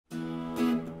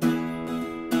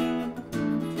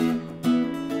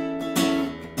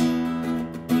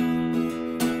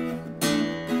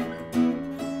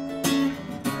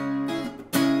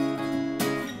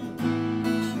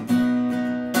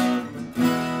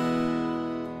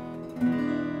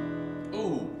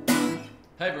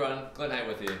everyone, Glenn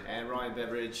Haworth here. And Ryan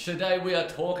Beveridge. Today we are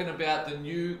talking about the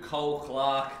new Cole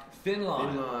Clark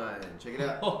Thinline. Thinline, check it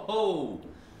out. Oh,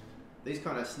 These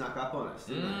kind of snuck up on us,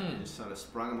 didn't they? Just sort of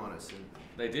sprung them on us. And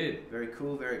they did. very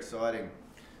cool, very exciting.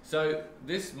 So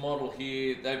this model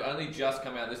here, they've only just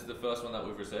come out. This is the first one that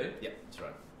we've received. Yep, that's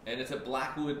right. And it's a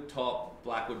Blackwood top,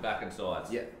 Blackwood back and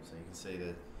sides. Yeah, so you can see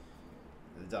the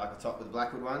darker top with the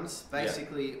Blackwood ones.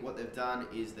 Basically, what they've done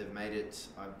is they've made it,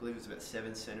 I believe it's about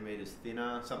 7 centimeters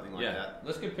thinner, something like that.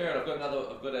 Let's compare it. I've got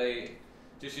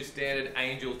just your standard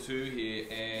Angel 2 here,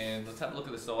 and let's have a look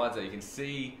at the sides there. You can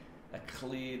see a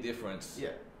clear difference.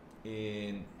 Yeah.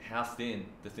 In how thin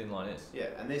the Thinline is. Yeah,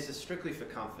 and this is strictly for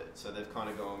comfort. So they've kind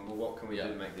of gone, well, what can we do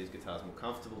to make these guitars more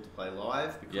comfortable to play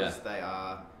live? Because they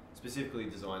are specifically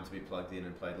designed to be plugged in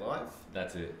and played live.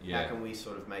 That's it, yeah. How can we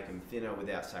sort of make them thinner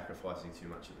without sacrificing too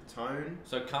much of the tone?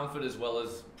 So comfort, as well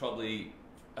as probably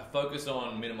a focus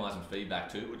on minimising feedback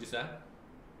too, would you say?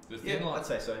 The thin I'd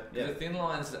say so. Yeah. The thin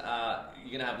lines, you're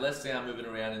going to have less sound moving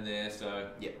around in there, so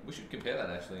we should compare that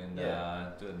actually and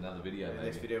do another video. Maybe.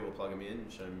 Next video we'll plug them in and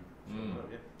show them.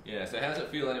 Yeah, so how's it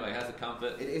feel anyway? How's the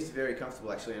comfort? It is very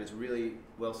comfortable actually, and it's really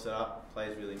well set up,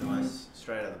 plays really nice,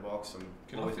 straight out of the box.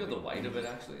 Can I feel the weight of it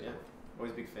actually? Yeah.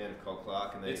 Always a big fan of Cole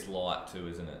Clark. And it's light too,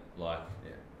 isn't it? Like,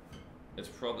 it's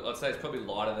probably, I'd say it's probably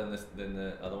lighter than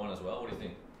the other one as well. What do you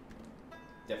think?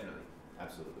 Definitely.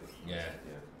 Absolutely. Yeah.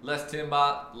 Less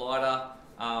timber, lighter.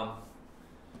 So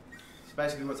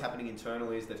basically what's happening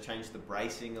internally is they've changed the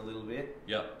bracing a little bit.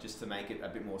 Yep. Just to make it a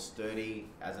bit more sturdy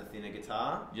as a thinner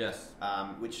guitar. Yes.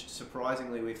 Which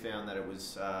surprisingly we found that it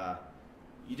was,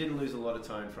 you didn't lose a lot of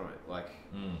tone from it. Like,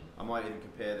 I might even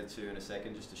compare the two in a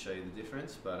second just to show you the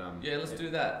difference. But yeah, let's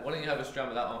do that. Why don't you have a strum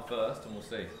of that one first and we'll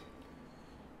see.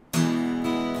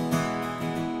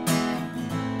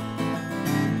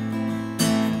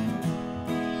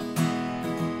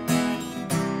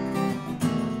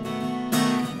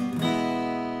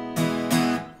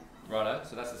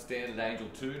 So that's the standard Angel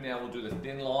 2. Now we'll do the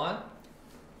Thinline.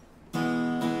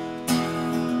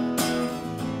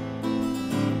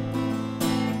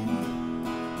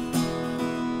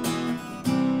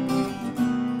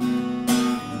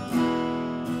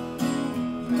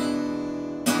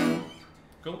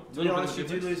 Cool. To be honest, you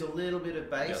do lose a little bit of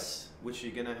bass, which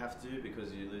you're going to have to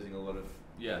because you're losing a lot of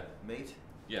meat.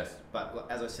 Yes. But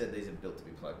as I said, these are built to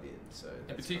be plugged in. So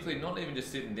and particularly not even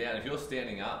just sitting down. If you're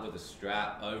standing up with a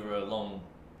strap over a long,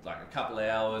 like a couple of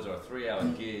hours or a 3-hour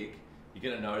gig, you're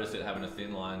going to notice it having a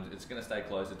Thinline. It's going to stay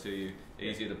closer to you,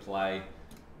 easier to play,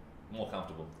 more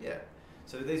comfortable. Yeah.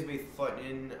 So these will be floating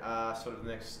in sort of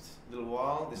the next little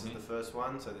while. This is the first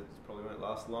one, so that probably won't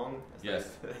last long, as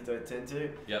they don't tend to.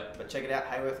 Yep. But check it out,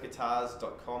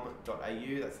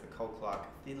 haworthguitars.com.au. That's the Cole Clark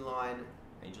Thinline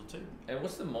Angel 2. And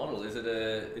what's the model? Is it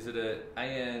a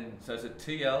AN? So it's a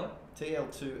TL?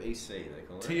 TL2EC they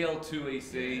call it.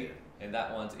 TL2EC, and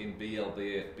that one's in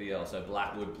BLBL, so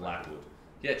Blackwood.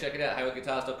 Yeah, check it out,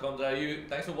 haworthguitars.com.au.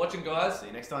 Thanks for watching, guys. See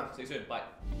you next time. See you soon. Bye.